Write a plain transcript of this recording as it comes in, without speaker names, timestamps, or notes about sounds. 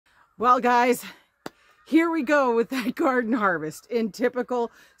Well, guys, here we go with that garden harvest. In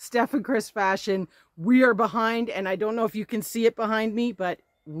typical Steph and Chris fashion, we are behind, and I don't know if you can see it behind me, but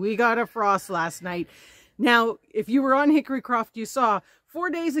we got a frost last night. Now, if you were on Hickory Croft, you saw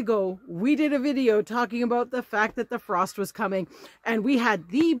 4 days ago, we did a video talking about the fact that the frost was coming, and we had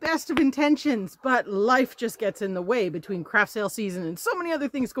the best of intentions, but life just gets in the way between craft sale season and so many other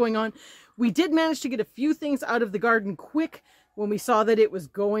things going on. We did manage to get a few things out of the garden quick when we saw that it was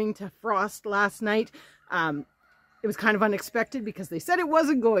going to frost last night. It was kind of unexpected because they said it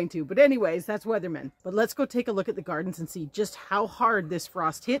wasn't going to, but anyways, that's weathermen. But let's go take a look at the gardens and see just how hard this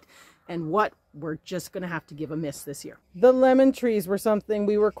frost hit and what we're just going to have to give a miss this year. The lemon trees were something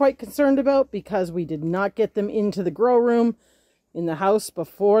we were quite concerned about because we did not get them into the grow room in the house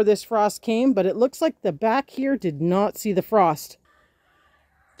before this frost came, but it looks like the back here did not see the frost.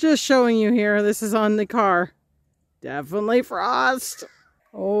 Just showing you here, this is on the car. Definitely frost.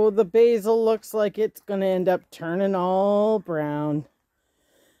 Oh, the basil looks like it's going to end up turning all brown.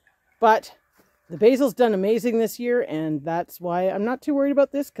 But the basil's done amazing this year, and that's why I'm not too worried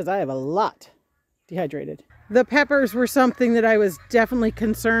about this, because I have a lot dehydrated. The peppers were something that I was definitely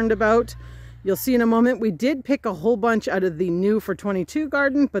concerned about. You'll see in a moment, we did pick a whole bunch out of the new for 22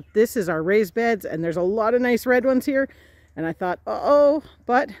 garden, but this is our raised beds, and there's a lot of nice red ones here. And I thought, uh-oh,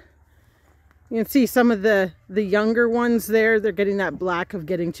 but you can see some of the younger ones there. They're getting that black of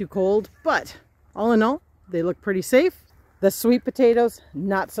getting too cold. But all in all, they look pretty safe. The sweet potatoes,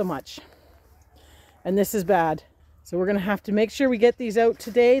 not so much. And this is bad. So we're going to have to make sure we get these out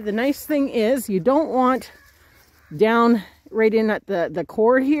today. The nice thing is you don't want down right in at the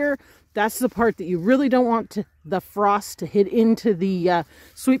core here. That's the part that you really don't want the frost to hit into the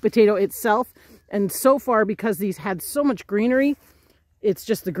sweet potato itself. And so far, because these had so much greenery, it's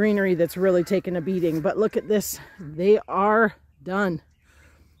just the greenery that's really taken a beating. But look at this. They are done.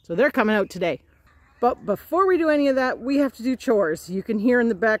 So they're coming out today. But before we do any of that, we have to do chores. You can hear in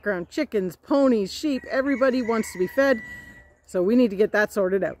the background chickens, ponies, sheep. Everybody wants to be fed. So we need to get that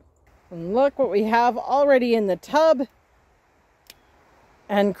sorted out. And look what we have already in the tub.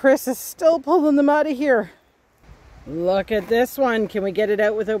 And Chris is still pulling them out of here. Look at this one. Can we get it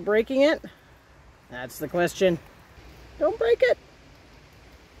out without breaking it? That's the question. Don't break it.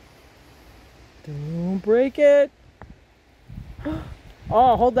 Don't break it.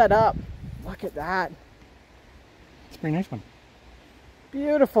 Oh, hold that up. Look at that. It's a pretty nice one.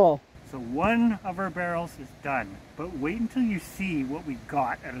 Beautiful. So one of our barrels is done, but wait until you see what we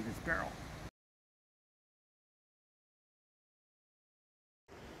got out of this barrel.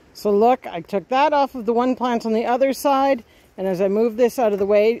 So look, I took that off of the one plant on the other side, and as I move this out of the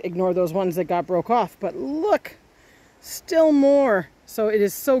way, ignore those ones that got broke off. But look, still more. So it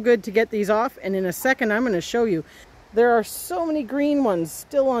is so good to get these off, and in a second I'm going to show you. There are so many green ones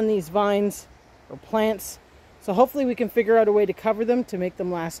still on these vines or plants. So hopefully we can figure out a way to cover them to make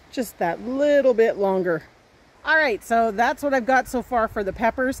them last just that little bit longer. All right, so that's what I've got so far for the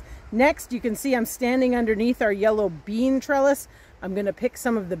peppers. Next, you can see I'm standing underneath our yellow bean trellis. I'm going to pick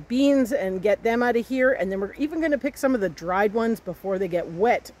some of the beans and get them out of here. And then we're even going to pick some of the dried ones before they get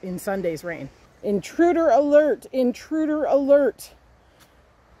wet in Sunday's rain. Intruder alert! Intruder alert!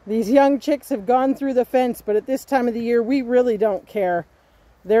 These young chicks have gone through the fence, but at this time of the year, we really don't care.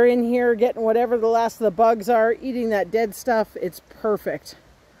 They're in here getting whatever the last of the bugs are, eating that dead stuff. It's perfect.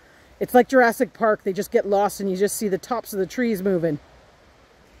 It's like Jurassic Park. They just get lost and you just see the tops of the trees moving.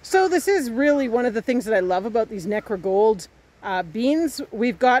 So this is really one of the things that I love about these Necra Gold beans.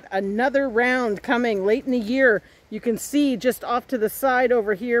 We've got another round coming late in the year. You can see just off to the side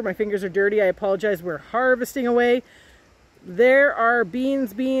over here. My fingers are dirty. I apologize. We're harvesting away. There are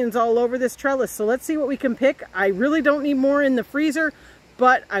beans all over this trellis. So let's see what we can pick. I really don't need more in the freezer,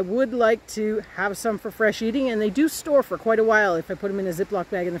 but I would like to have some for fresh eating, and they do store for quite a while if I put them in a Ziploc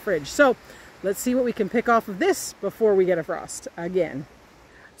bag in the fridge. So let's see what we can pick off of this before we get a frost again.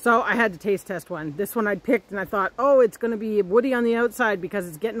 So I had to taste test one. This one I'd picked and I thought, oh, it's going to be woody on the outside because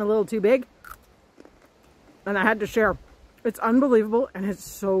it's getting a little too big. And I had to share. It's unbelievable, and it's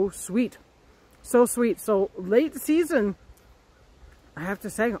so sweet. So sweet. So late season, I have to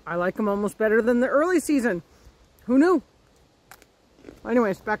say, I like them almost better than the early season. Who knew?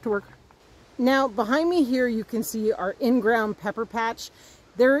 Anyways, back to work. Now, behind me here, you can see our in-ground pepper patch.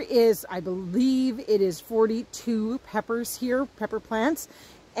 There is, I believe it is 42 peppers here, pepper plants.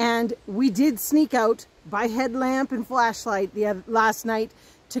 And we did sneak out by headlamp and flashlight last night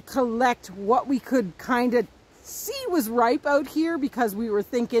to collect what we could kind of C was ripe out here because we were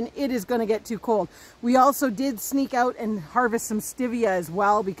thinking it is going to get too cold. We also did sneak out and harvest some stevia as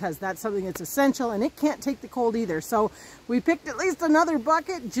well because that's something that's essential and it can't take the cold either. So we picked at least another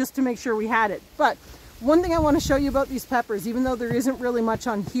bucket just to make sure we had it. But one thing I want to show you about these peppers, even though there isn't really much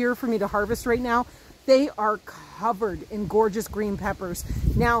on here for me to harvest right now, they are covered in gorgeous green peppers.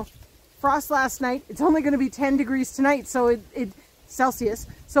 Now, frost last night, it's only going to be 10 degrees tonight, so Celsius,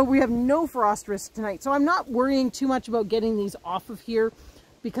 so we have no frost risk tonight. So I'm not worrying too much about getting these off of here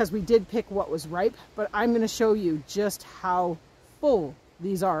because we did pick what was ripe, but I'm going to show you just how full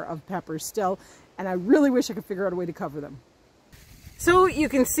these are of peppers still, and I really wish I could figure out a way to cover them. So you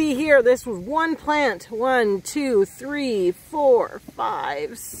can see here, this was one plant, 1, 2, 3, 4,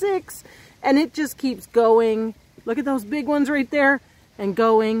 5, 6, and it just keeps going. Look at those big ones right there, and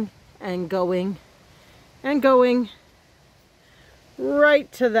going and going and going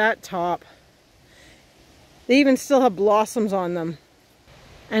right to that top. They even still have blossoms on them.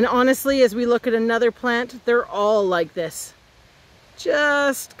 And honestly, as we look at another plant, they're all like this,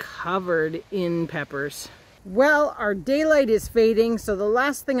 just covered in peppers. Well, our daylight is fading, so the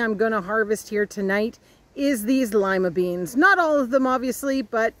last thing I'm going to harvest here tonight is these lima beans. Not all of them, obviously,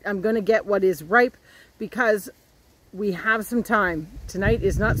 but I'm going to get what is ripe because we have some time. Tonight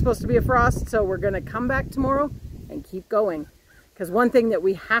is not supposed to be a frost, so we're going to come back tomorrow and keep going. Because one thing that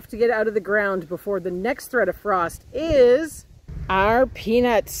we have to get out of the ground before the next threat of frost is our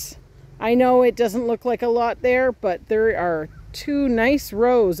peanuts. I know it doesn't look like a lot there, but there are 2 nice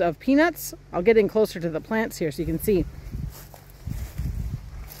rows of peanuts. I'll get in closer to the plants here so you can see.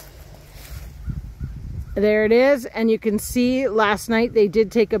 There it is, and you can see last night they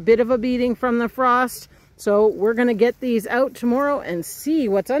did take a bit of a beating from the frost. So we're going to get these out tomorrow and see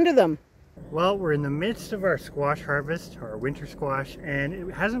what's under them. Well, we're in the midst of our squash harvest, our winter squash, and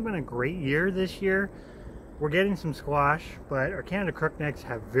it hasn't been a great year this year. We're getting some squash, but our Canada crooknecks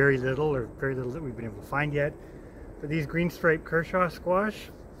have very little that we've been able to find yet. But these green striped Kershaw squash,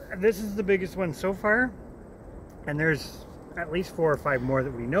 this is the biggest one so far, and there's at least 4 or 5 more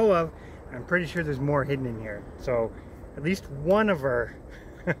that we know of. I'm pretty sure there's more hidden in here. So at least one of our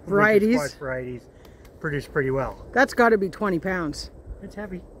varieties produced pretty well. That's got to be 20 pounds. It's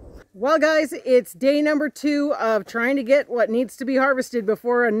heavy. Well, guys, it's day number 2 of trying to get what needs to be harvested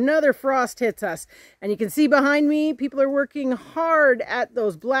before another frost hits us. And you can see behind me, people are working hard at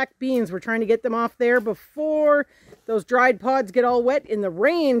those black beans. We're trying to get them off there before those dried pods get all wet in the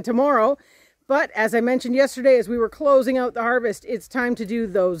rain tomorrow. But as I mentioned yesterday, as we were closing out the harvest, it's time to do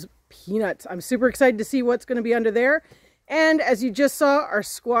those peanuts. I'm super excited to see what's going to be under there. And as you just saw, our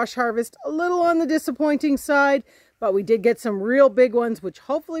squash harvest, a little on the disappointing side, but we did get some real big ones, which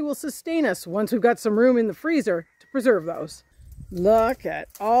hopefully will sustain us once we've got some room in the freezer to preserve those. Look at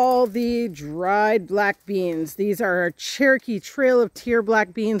all the dried black beans. These are our Cherokee Trail of Tear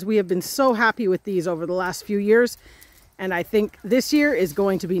black beans. We have been so happy with these over the last few years, and I think this year is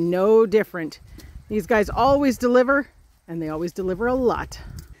going to be no different. These guys always deliver, and they always deliver a lot.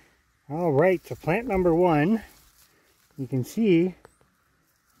 All right, so plant number 1. You can see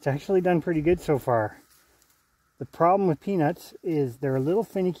it's actually done pretty good so far. The problem with peanuts is they're a little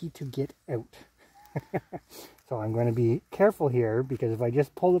finicky to get out. So I'm going to be careful here because if I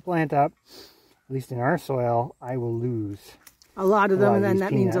just pull the plant up, at least in our soil, I will lose a lot of them, and then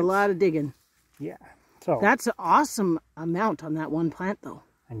that means a lot of digging. Yeah. So that's an awesome amount on that one plant though.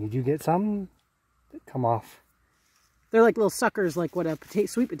 And you do get some that come off. They're like little suckers, like what a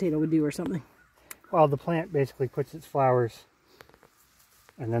sweet potato would do or something. Well, the plant basically puts its flowers,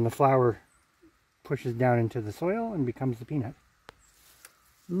 and then the flower pushes down into the soil and becomes the peanut.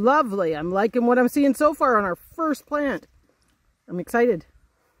 Lovely. I'm liking what I'm seeing so far on our first plant. I'm excited.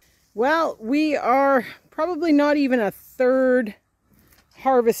 Well, we are probably not even a third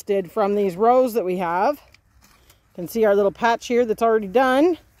harvested from these rows that we have. You can see our little patch here that's already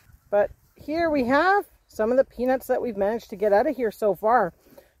done. But here we have some of the peanuts that we've managed to get out of here so far.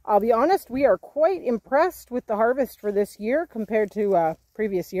 I'll be honest, we are quite impressed with the harvest for this year compared to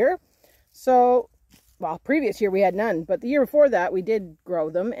previous year. So, well, previous year we had none, but the year before that we did grow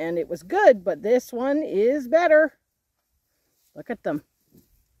them and it was good, but this one is better. Look at them. Are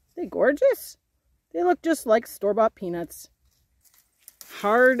they gorgeous? They look just like store-bought peanuts.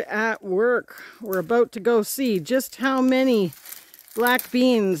 Hard at work. We're about to go see just how many black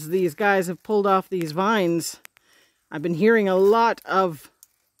beans these guys have pulled off these vines. I've been hearing a lot of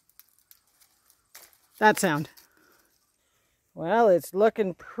that sound. Well, it's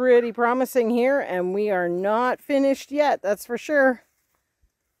looking pretty promising here, and we are not finished yet, that's for sure.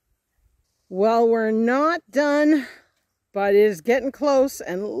 Well, we're not done, but it is getting close,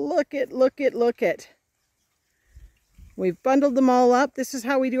 and look at. We've bundled them all up. This is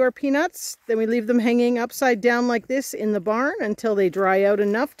how we do our peanuts. Then we leave them hanging upside down like this in the barn until they dry out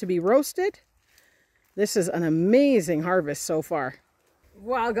enough to be roasted. This is an amazing harvest so far.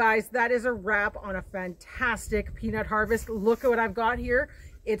 Wow, guys, that is a wrap on a fantastic peanut harvest. Look at what I've got here.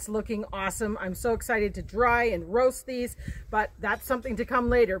 It's looking awesome. I'm so excited to dry and roast these, but that's something to come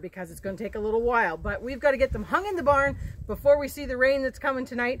later because it's going to take a little while. But we've got to get them hung in the barn before we see the rain that's coming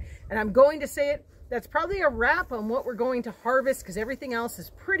tonight. And I'm going to say it, that's probably a wrap on what we're going to harvest because everything else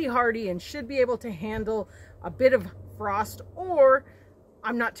is pretty hardy and should be able to handle a bit of frost, or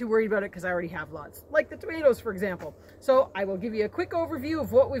I'm not too worried about it because I already have lots, like the tomatoes, for example. So I will give you a quick overview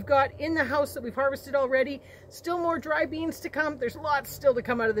of what we've got in the house that we've harvested already. Still more dry beans to come. There's lots still to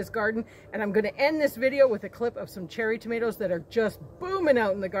come out of this garden. And I'm going to end this video with a clip of some cherry tomatoes that are just booming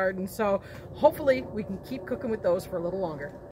out in the garden. So hopefully we can keep cooking with those for a little longer.